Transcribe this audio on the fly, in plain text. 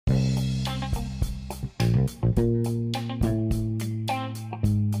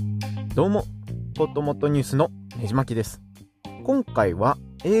どうも、ポッドモットニュースのねじまきです。今回は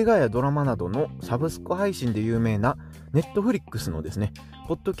映画やドラマなどのサブスク配信で有名なNetflixのですね、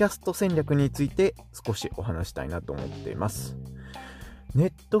ポッドキャスト戦略について少しお話したいなと思っています。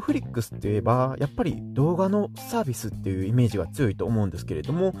Netflixって言えばやっぱり動画のサービスっていうイメージが強いと思うんですけれ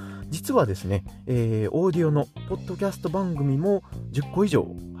ども、実はですね、オーディオのポッドキャスト番組も10個以上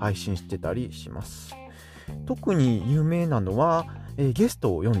配信してたりします。特に有名なのは、ゲス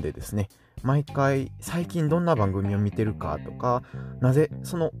トを呼んでですね、毎回最近どんな番組を見てるかとか、なぜ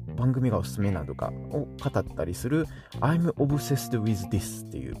その番組がおすすめなのかを語ったりする I'm Obsessed with This っ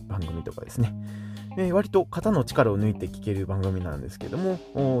ていう番組とかですね、割と肩の力を抜いて聞ける番組なんですけど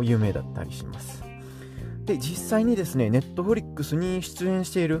も、有名だったりします。で、実際にですね、Netflixに出演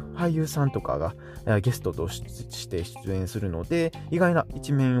している俳優さんとかがゲストとして出演するので、意外な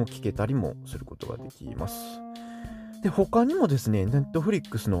一面を聞けたりもすることができます。で、他にもですね、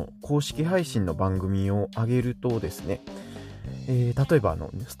Netflixの公式配信の番組を挙げるとですね、例えば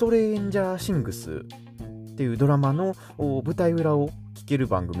ストレンジャーシングスっていうドラマの舞台裏を聞ける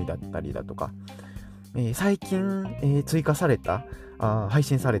番組だったりだとか、最近、追加された配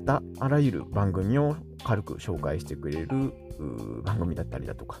信されたあらゆる番組を軽く紹介してくれる番組だったり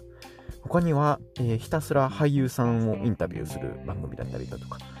だとか、他には、ひたすら俳優さんをインタビューする番組だったりだと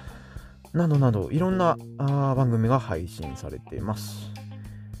か、などなどいろんな番組が配信されています。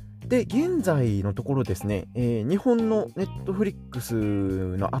で、現在のところですね、日本の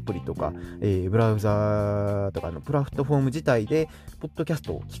Netflix のアプリとか、ブラウザーとかのプラットフォーム自体でポッドキャス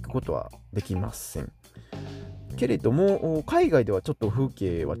トを聞くことはできません。けれども、海外ではちょっと風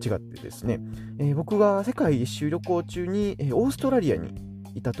景は違ってですね、僕が世界一周旅行中に、オーストラリアに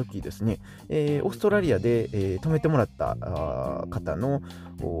いた時ですね、オーストラリアで、泊めてもらった方の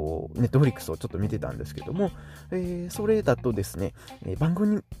Netflixをちょっと見てたんですけども、それだとですね、番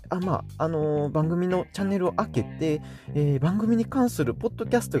組のチャンネルを開けて、番組に関するポッド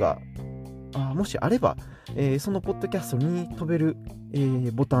キャストがもしあれば、そのポッドキャストに飛べる、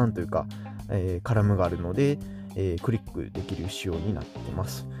ボタンというか、カラムがあるので、クリックできる仕様になってま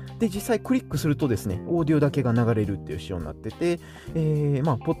す。で、実際クリックするとですね、オーディオだけが流れるっていう仕様になってて、ポ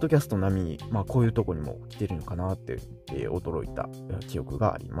ッドキャスト並みに、こういうとこにも来てるのかなって、驚いた記憶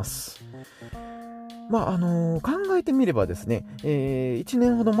があります。考えてみればですね、1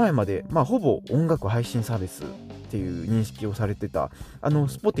年ほど前まで、ほぼ音楽配信サービスっていう認識をされてた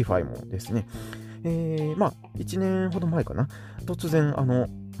Spotify もですね、1年ほど前かな、突然1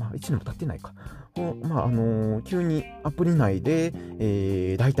年も経ってないか、急にアプリ内で、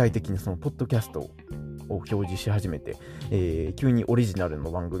大々的にそのポッドキャストを表示し始めて、急にオリジナル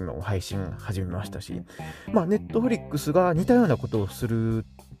の番組を配信始めましたし、Netflix が似たようなことをする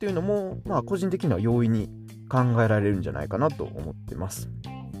っていうのも、個人的には容易に考えられるんじゃないかなと思ってます。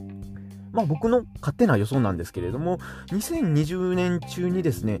僕の勝手な予想なんですけれども、2020年中に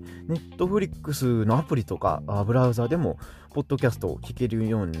ですね、Netflix のアプリとかブラウザでもポッドキャストを聞ける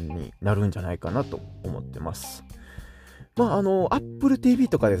ようになるんじゃないかなと思ってます。Apple TV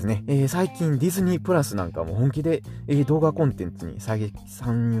とかですね、最近ディズニープラスなんかも本気で、動画コンテンツに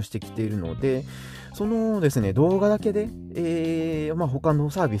参入してきているので、そのですね、動画だけで、他の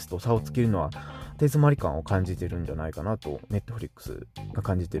サービスと差をつけるのは手詰まり感を感じてるんじゃないかなと、Netflix が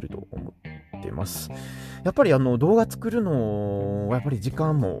感じてると思っています。やっぱり動画作るのはやっぱり時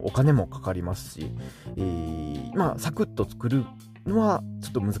間もお金もかかりますし、サクッと作るのはちょ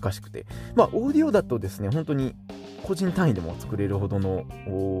っと難しくて、オーディオだとですね、本当に個人単位でも作れるほどの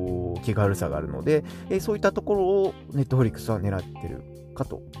気軽さがあるので、そういったところを Netflix は狙ってるか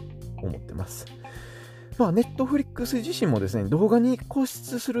と思ってます。Netflix 自身もですね、動画に固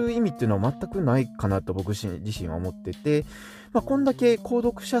執する意味っていうのは全くないかなと僕自身は思ってて、こんだけ購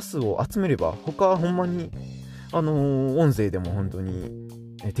読者数を集めれば、他はほんまに音声でも本当に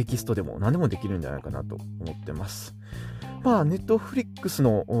テキストでも何でもできるんじゃないかなと思ってます。Netflix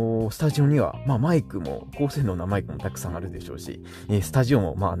のスタジオには、マイクも、高性能なマイクもたくさんあるでしょうし、スタジオ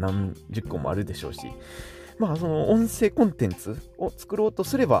も何十個もあるでしょうし、その音声コンテンツを作ろうと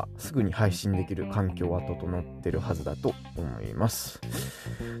すれば、すぐに配信できる環境は整ってるはずだと思います。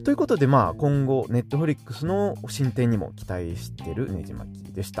ということで、今後、Netflix の進展にも期待してるねじま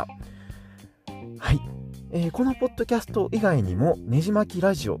きでした。はい。このポッドキャスト以外にもねじまき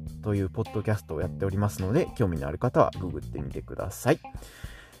ラジオというポッドキャストをやっておりますので、興味のある方はググってみてください。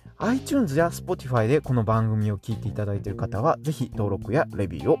iTunes や Spotify でこの番組を聞いていただいている方は、ぜひ登録やレ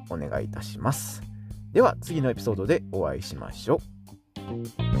ビューをお願いいたします。では次のエピソードでお会いしましょ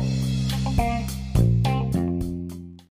う。